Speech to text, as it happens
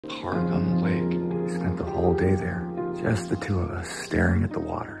Park on the lake. We spent the whole day there. Just the two of us staring at the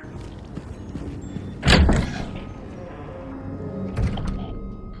water.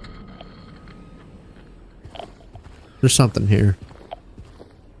 There's something here.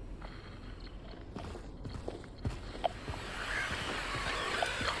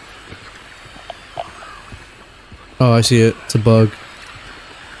 Oh, I see it. It's a bug.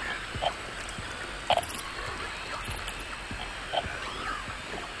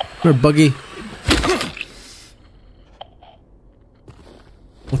 Come here, buggy.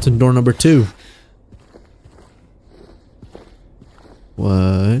 What's in door number 2?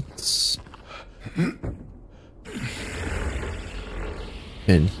 What's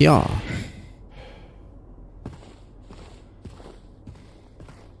in here?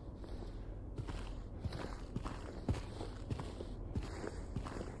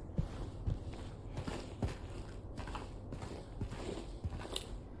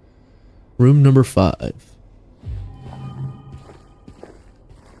 Room number 5. Did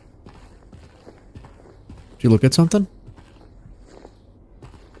you look at something?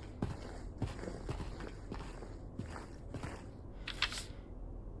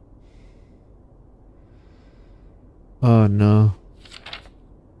 Oh no.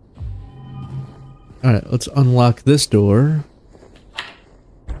 Alright, let's unlock this door.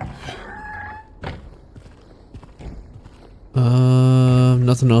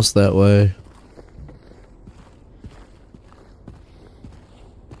 Nothing else that way.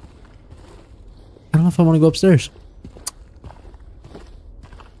 I don't know if I want to go upstairs.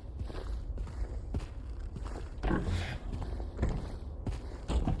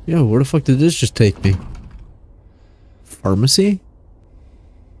 Yo, where the fuck did this just take me? Pharmacy?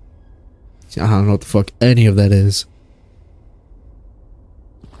 I don't know what the fuck any of that is.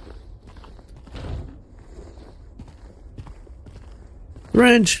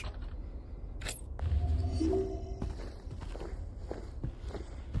 Wrench.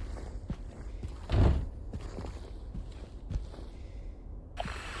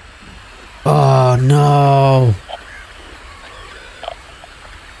 Oh no.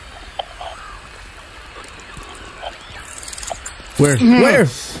 Where? Where?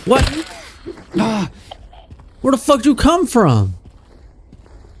 What? Where the fuck did you come from?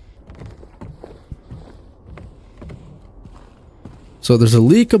 So there's a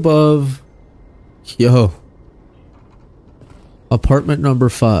leak above. Yo. Apartment number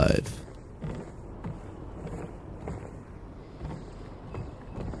 5.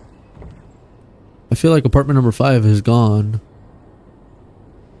 I feel like apartment number 5 is gone.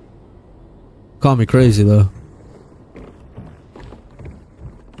 Call me crazy though.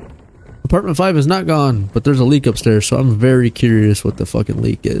 Apartment 5 is not gone, but there's a leak upstairs, so I'm very curious what the fucking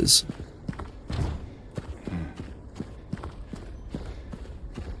leak is.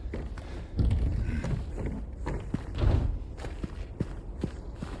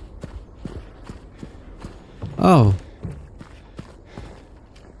 Oh.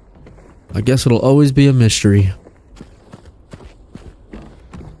 I guess it'll always be a mystery.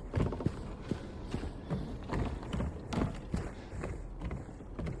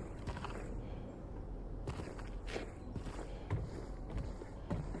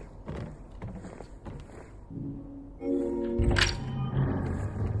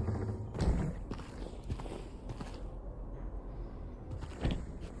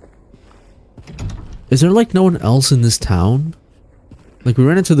 Is there like no one else in this town? Like we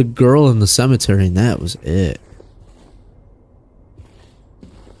ran into the girl in the cemetery and that was it.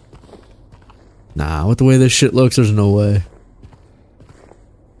 Nah, with the way this shit looks, there's no way.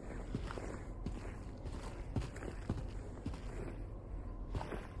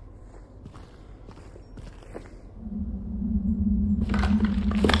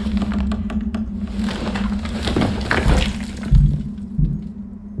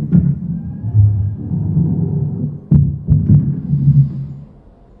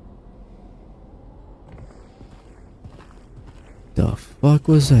 The fuck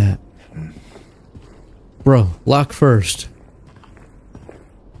was that? Bro, lock first.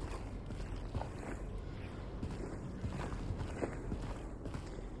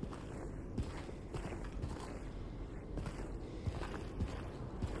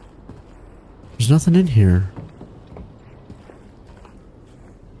 There's nothing in here.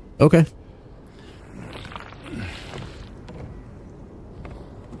 Okay.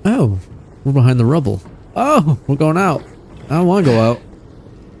 Oh, we're behind the rubble. Oh, we're going out. I don't want to go out.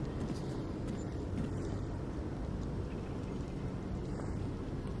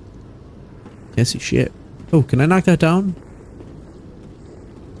 Can't see shit. Oh, can I knock that down?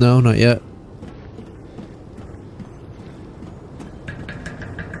 No, not yet.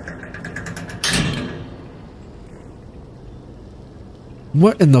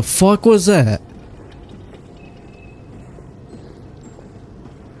 What in the fuck was that?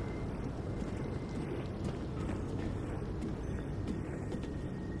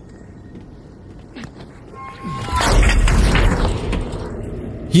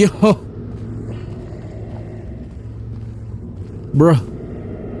 Yo!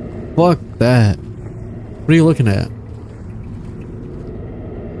 Bruh. Fuck that. What are you looking at?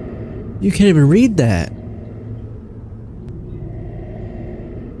 You can't even read that.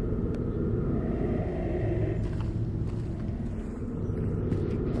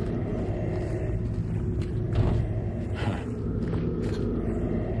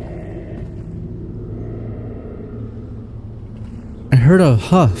 I heard a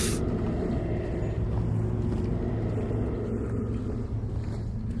huff.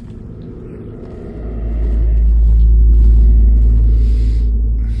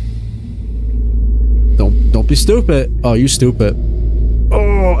 Don't be stupid. Oh, you stupid.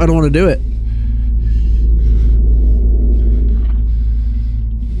 Oh, I don't want to do it.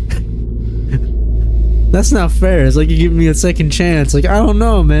 That's not fair. It's like you give me a second chance. Like, I don't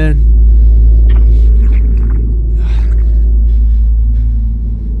know, man.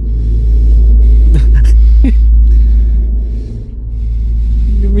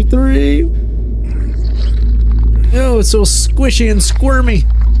 Give me 3. Yo, it's so squishy and squirmy.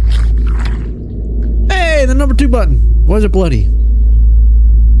 Hey, the number 2 button. Why is it bloody?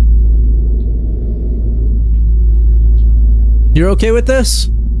 You're okay with this?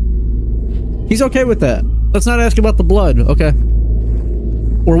 He's okay with that. Let's not ask about the blood, okay?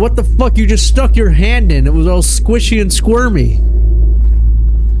 Or what the fuck you just stuck your hand in? It was all squishy and squirmy.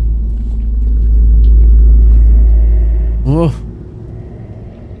 Oh.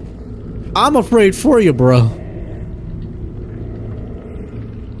 I'm afraid for you, bro.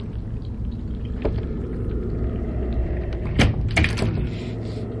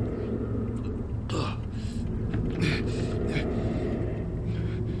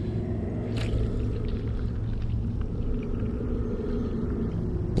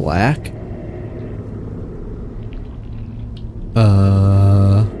 Black?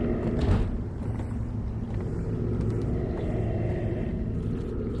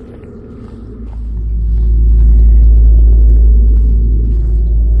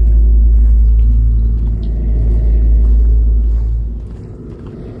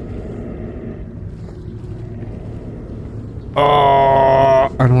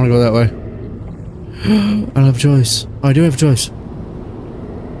 I don't want to go that way. I don't have a choice. Oh, I do have a choice.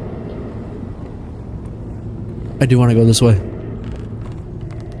 I do want to go this way.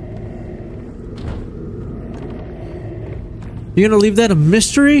 You gonna leave that a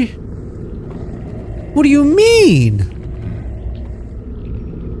mystery? What do you mean?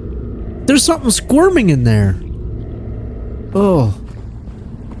 There's something squirming in there. Oh.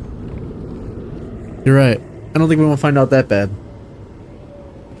 You're right. I don't think we won't find out that bad.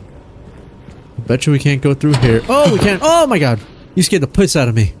 I bet you we can't go through here. Oh, we can't. Oh my god. You scared the piss out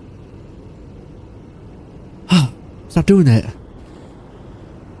of me. Stop doing that.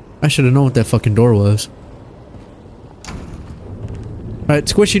 I should have known what that fucking door was. Alright,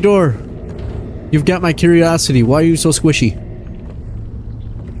 squishy door. You've got my curiosity. Why are you so squishy?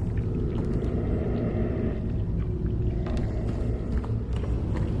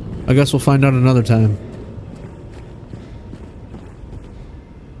 I guess we'll find out another time.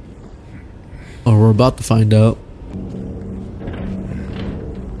 Or we're about to find out.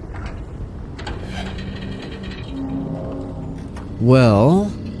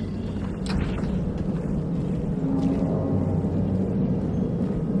 Well...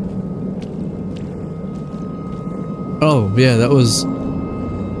 Oh, yeah, that was...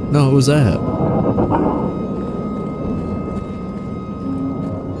 No, it was that.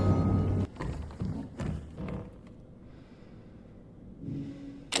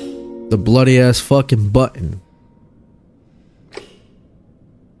 The bloody ass fucking button.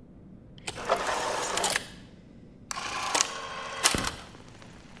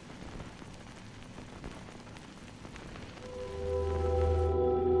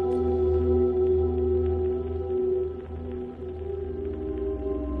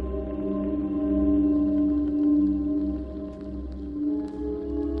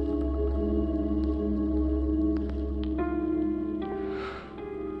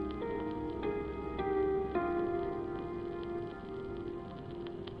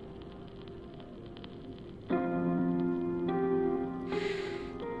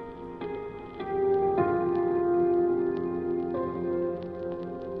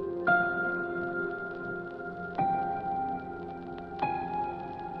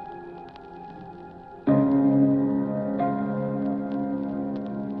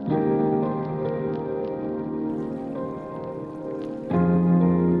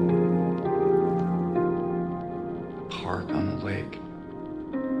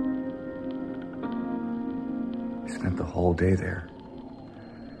 spent the whole day there.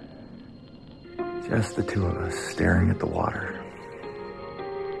 Just the two of us staring at the water.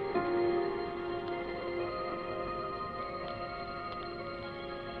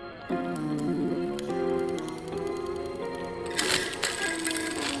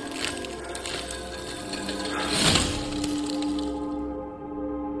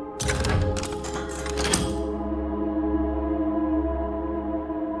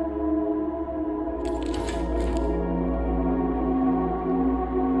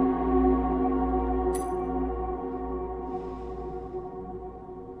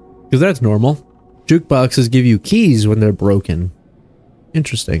 Because that's normal. Jukeboxes give you keys when they're broken.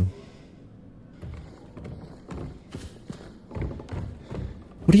 Interesting.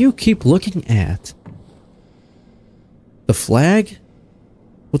 What do you keep looking at? The flag?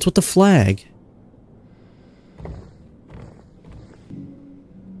 What's with the flag?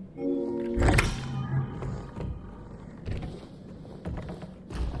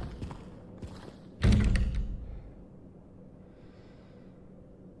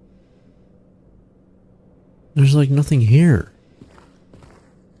 There's like nothing here.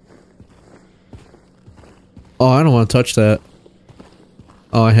 Oh, I don't want to touch that.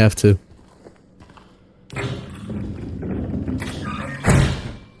 Oh, I have to.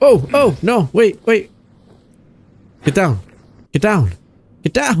 Oh, oh, no, wait, wait. Get down. Get down.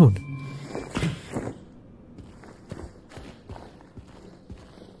 Get down.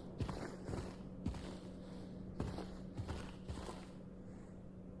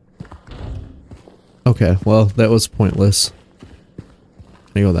 Okay, well, that was pointless.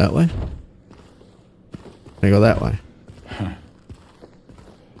 Can I go that way? Can I go that way?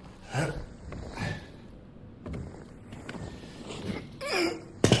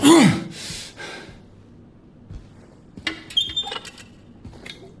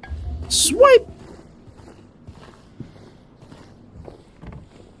 Swipe!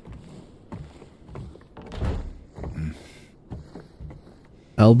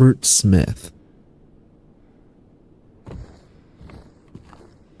 Albert Smith.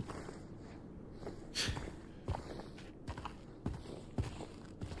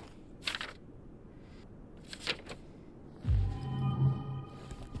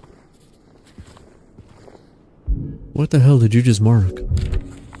 What the hell did you just mark?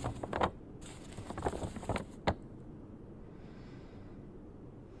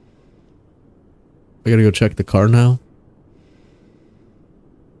 I gotta go check the car now?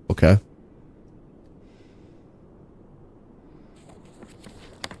 Okay.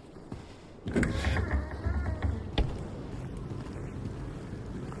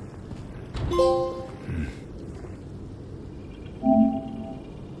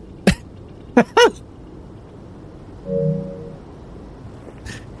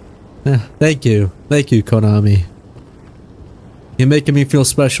 Thank you. Thank you, Konami. You're making me feel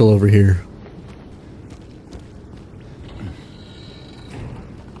special over here.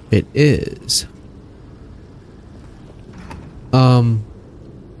 It is.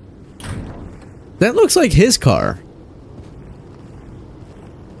 That looks like his car.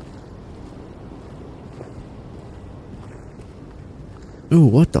 Ooh,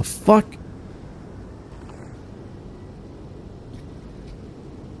 what the fuck?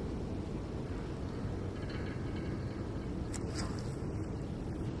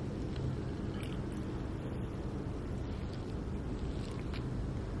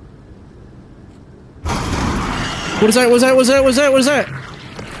 What is that? What is that? What is that? What is that? What is that?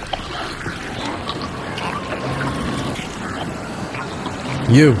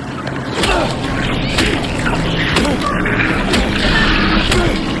 You.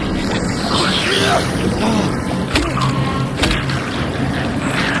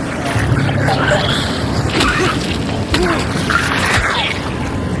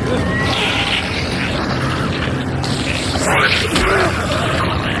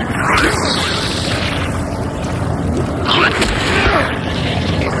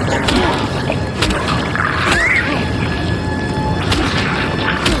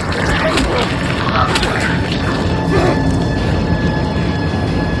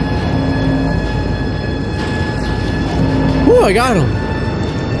 Ooh, I got him.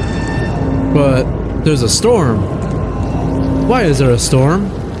 But there's a storm. Why is there a storm?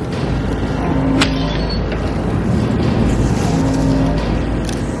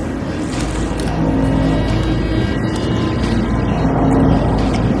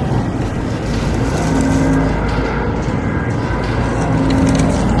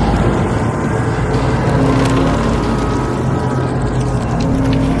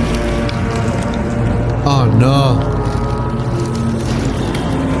 Oh no.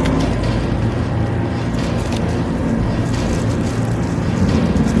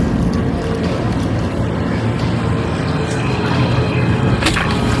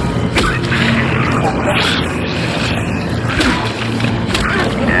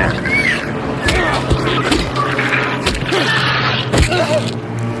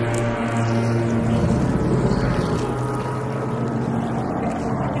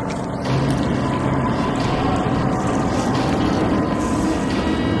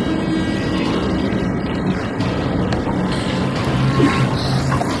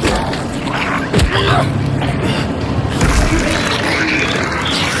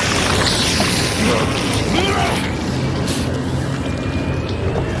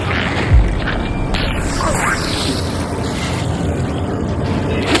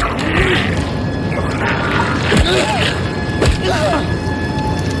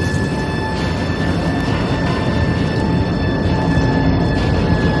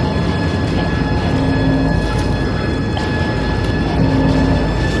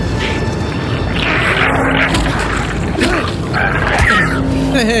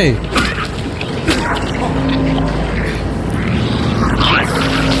 hey, hey.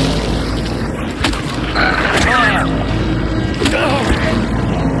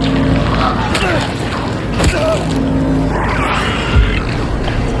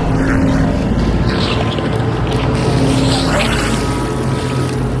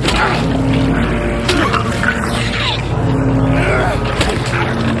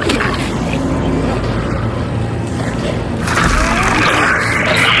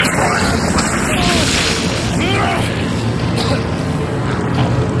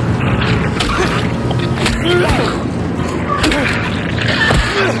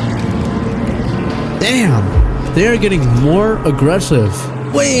 Damn, they are getting more aggressive.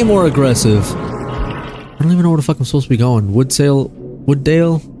 Way more aggressive. I don't even know where the fuck I'm supposed to be going. Wooddale?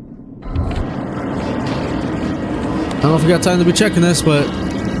 I don't know if we got time to be checking this, but...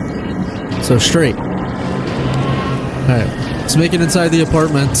 So straight. Alright, let's make it inside the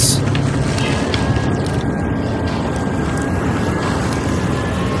apartments.